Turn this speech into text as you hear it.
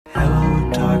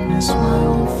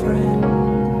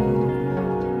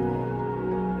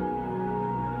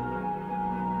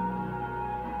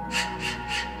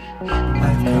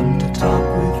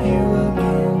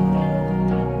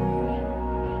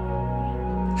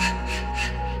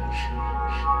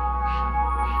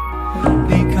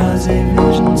as a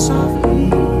vision softly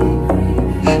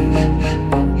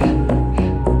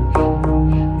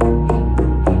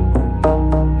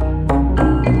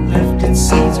lifted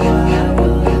seeds while I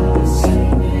was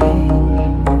singing.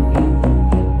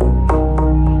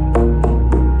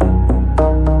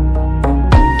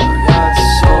 I got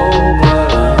soul,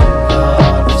 but I'm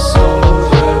not a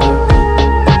soldier.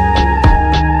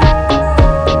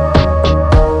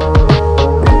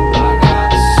 I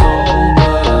got soul,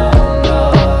 but I'm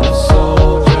not a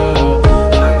soldier.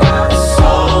 I got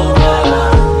soul, but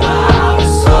I'm not a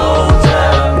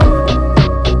soldier.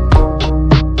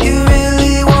 You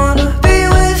really wanna be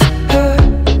with her.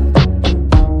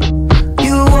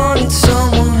 You wanted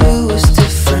someone who was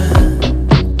different.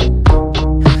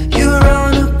 You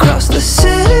run across the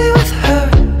city with her.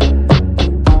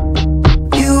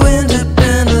 You end up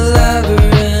in a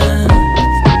labyrinth.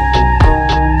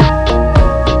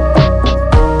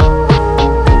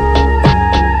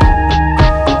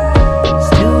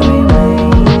 Still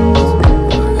remains.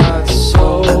 I got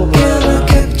soul, again I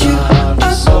kept you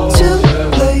up too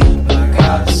late. I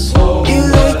got soul, you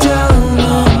lay down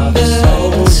on bed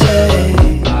and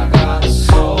say, I got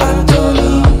soul, I don't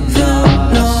even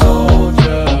know,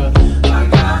 I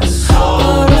got soul,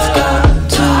 but I've got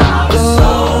to go.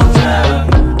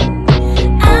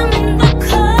 I'm in the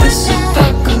corner, This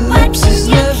apocalypse is watching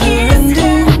you never kiss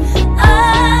ending. her.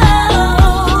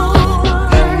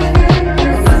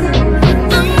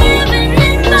 I'm living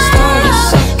in my Start a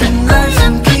second life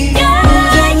and keep God,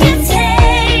 moving. you're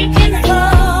taking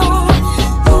hold.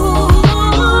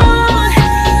 Ooh,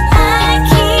 I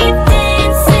keep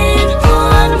dancing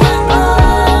on my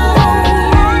own.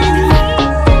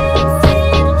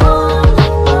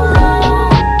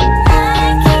 I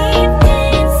keep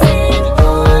dancing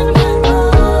on my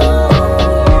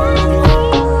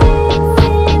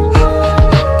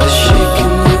The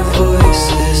shaking in your voice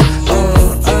is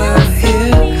all I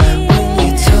hear when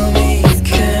you tell me you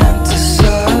can't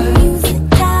decide.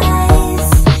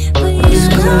 Let's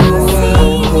go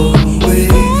wild away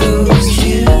those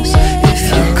years if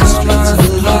you come out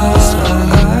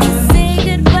alive. Say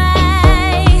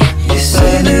goodbye. You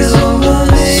say there's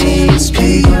always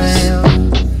peace.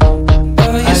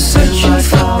 Are you searching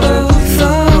for both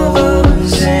of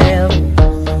us?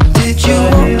 Did you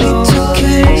want me to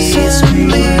kiss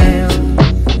and leave?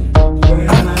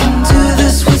 I can do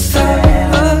this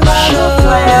without a shove.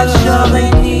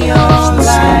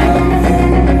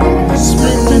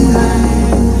 Spend the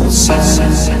night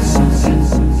outside.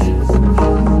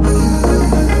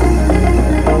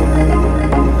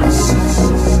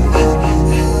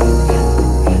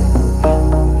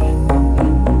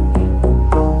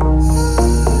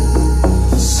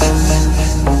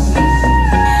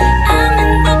 I'm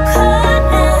in the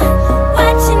corner,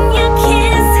 watching you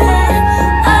kiss her.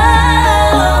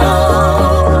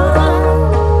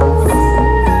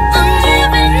 I'm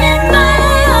living in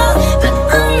my own, but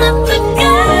I'm not the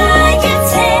guy you're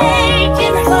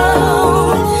taking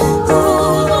home.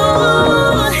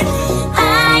 Ooh,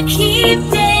 I keep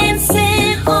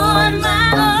dancing on my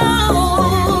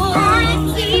own. I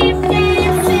keep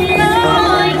dancing,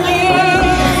 oh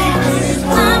yeah.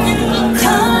 I'm in the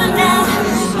corner,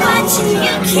 watching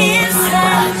you kiss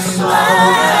her.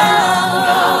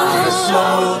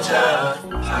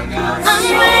 I'm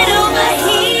right over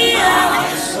here.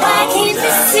 Why can't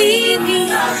you see me?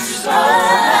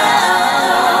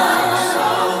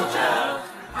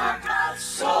 I got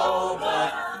soul,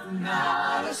 but I'm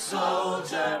not a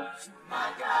soldier.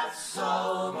 I got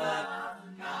soul, but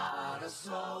I'm not a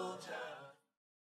soldier.